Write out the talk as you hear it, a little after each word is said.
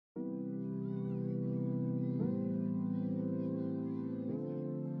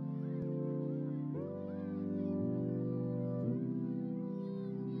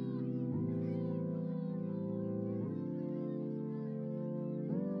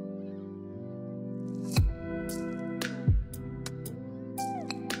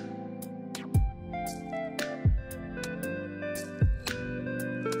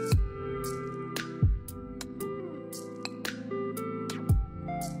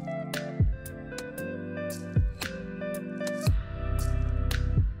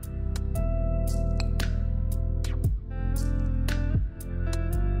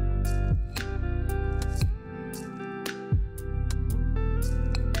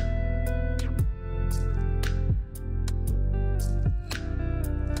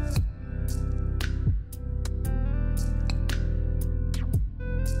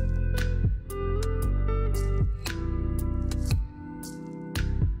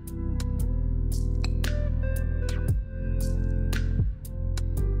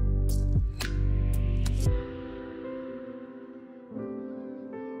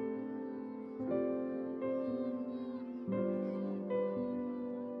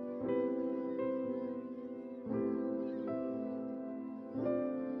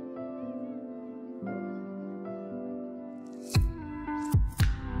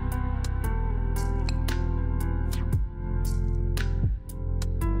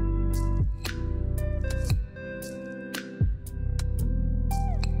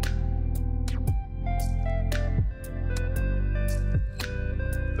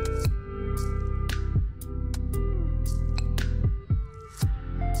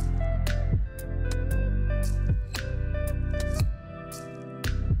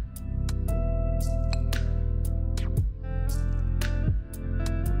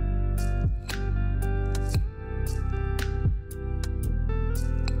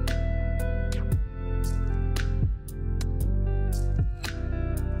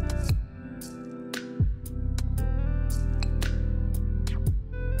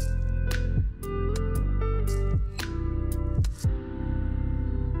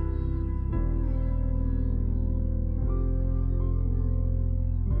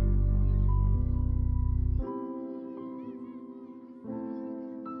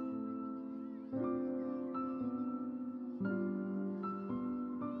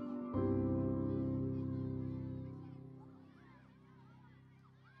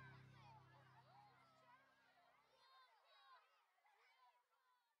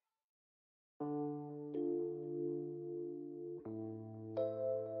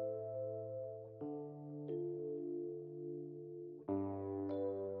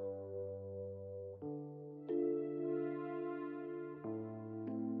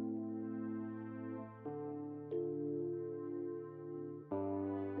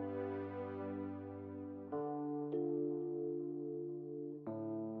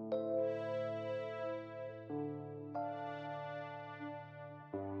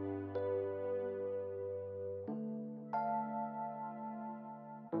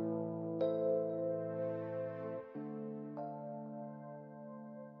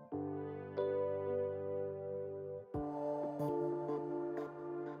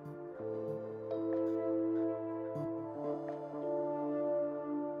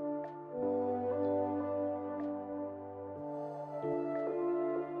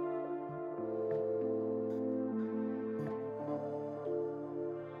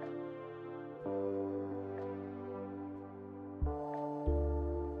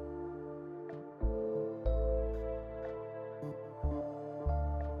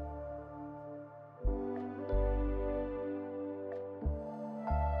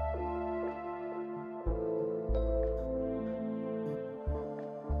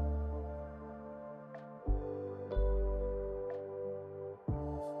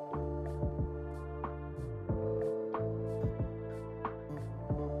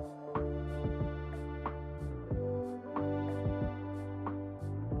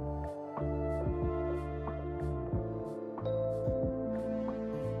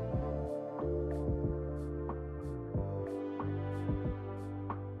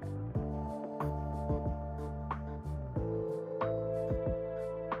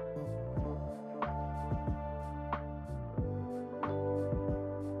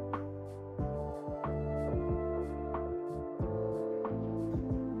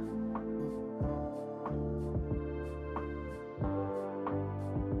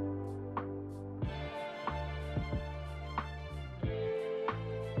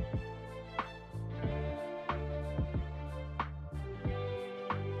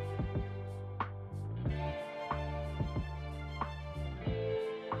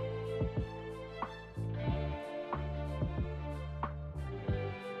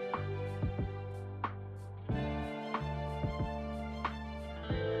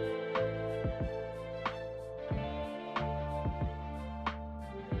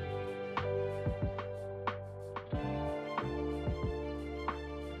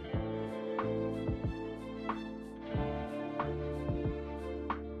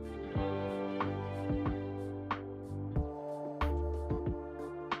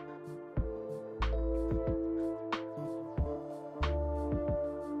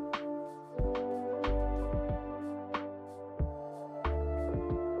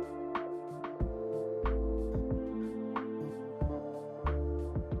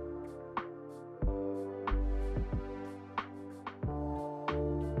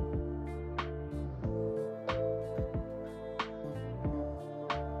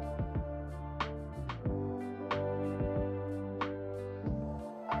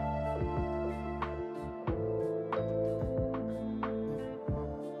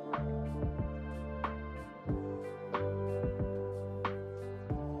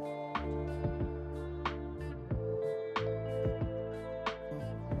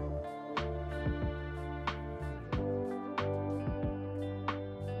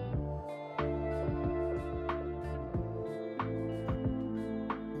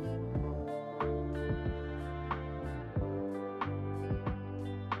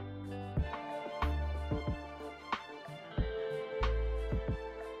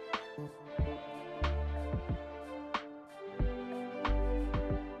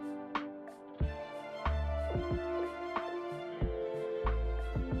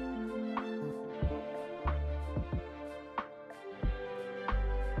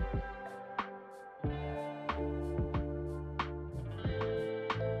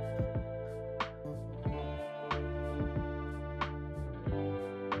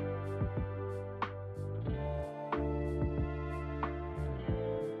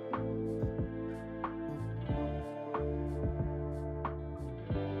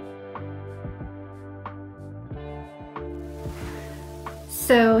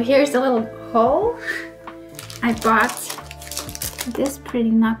So here's a little haul. I bought this pretty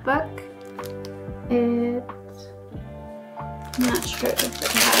notebook. I'm not sure if it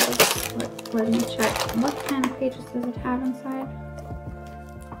has, let me check. What kind of pages does it have inside?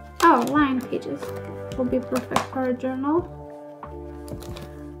 Oh, line pages. Will be perfect for a journal.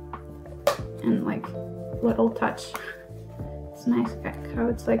 And like little touch. It's nice how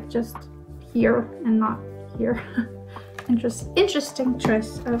it's like just here and not here. Interesting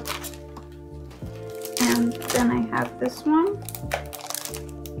choice of. And then I have this one.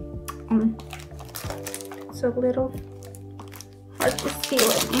 It's a little hard to see.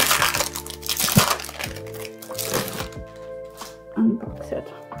 Let me unbox it,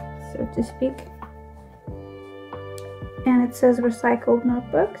 so to speak. And it says recycled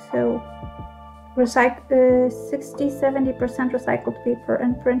notebook, so 60-70% recycled paper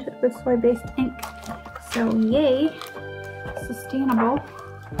and printed with soy-based ink. So yay, sustainable.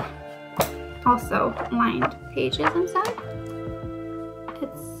 Also lined pages inside.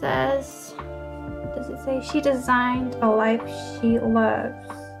 It says, what does it say? She designed a life she loves.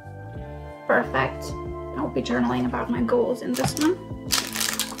 Perfect. I'll be journaling about my goals in this one.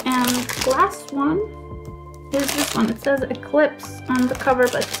 And the last one is this one. It says Eclipse on the cover,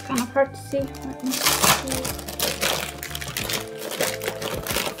 but it's kind of hard to see. Let me see.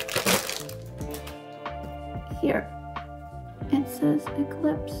 Here. It says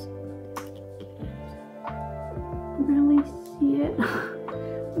Eclipse. Really see it.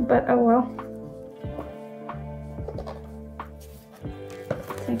 But oh well.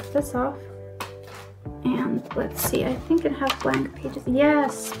 Take this off. And let's see, I think it has blank pages.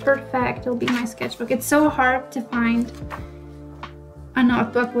 Yes, perfect. It'll be my sketchbook. It's so hard to find a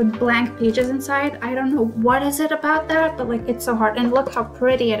notebook with blank pages inside. I don't know what is it about that, but like it's so hard. And look how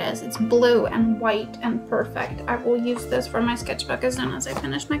pretty it is. It's blue and white and perfect. I will use this for my sketchbook as soon as I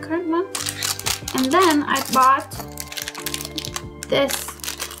finish my current one. And then I bought this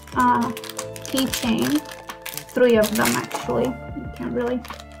keychain. 3 of them actually. You can't really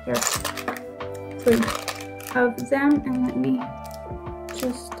hear. 3 of them, and let me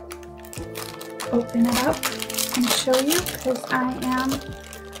just open it up and show you, because I am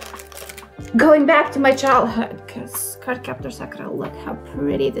going back to my childhood. Because Cardcaptor Sakura, look how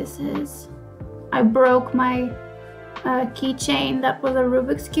pretty this is. I broke my keychain that was a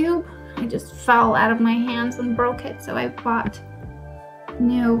Rubik's Cube. I just fell out of my hands and broke it, so I bought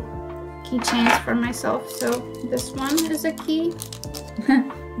new keychains for myself. So this one is a key, a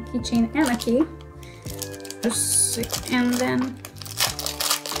keychain and a key. And then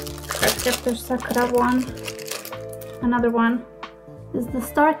Cardcaptor Sakura one. Another one is the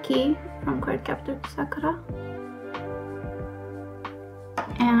star key from Cardcaptor Sakura.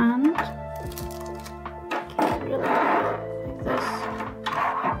 And okay, really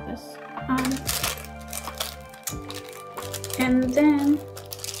like this. And then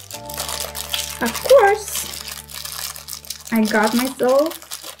of course I got myself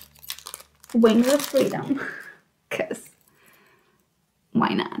Wings of Freedom, because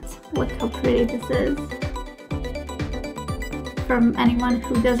why not? Look how pretty this is. From anyone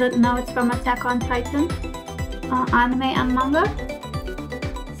who doesn't know, it's from Attack on Titan, anime and manga.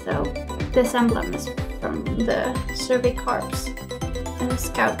 So this emblem is from the Cervicarps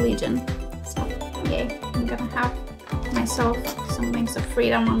Scout Legion. So yay, I'm gonna have myself some Wings of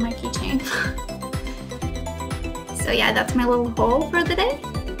Freedom on my keychain. So yeah, that's my little haul for the day.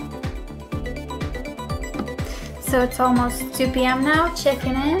 So it's almost 2 p.m. now,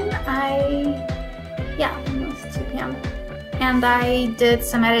 checking in. Almost 2 p.m. And I did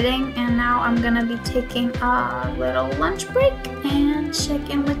some editing, and now I'm gonna be taking a little lunch break and check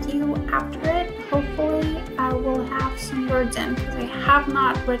in with you after it. Hopefully I will have some words in, because I have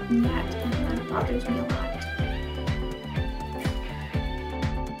not written yet, and that bothers me a lot.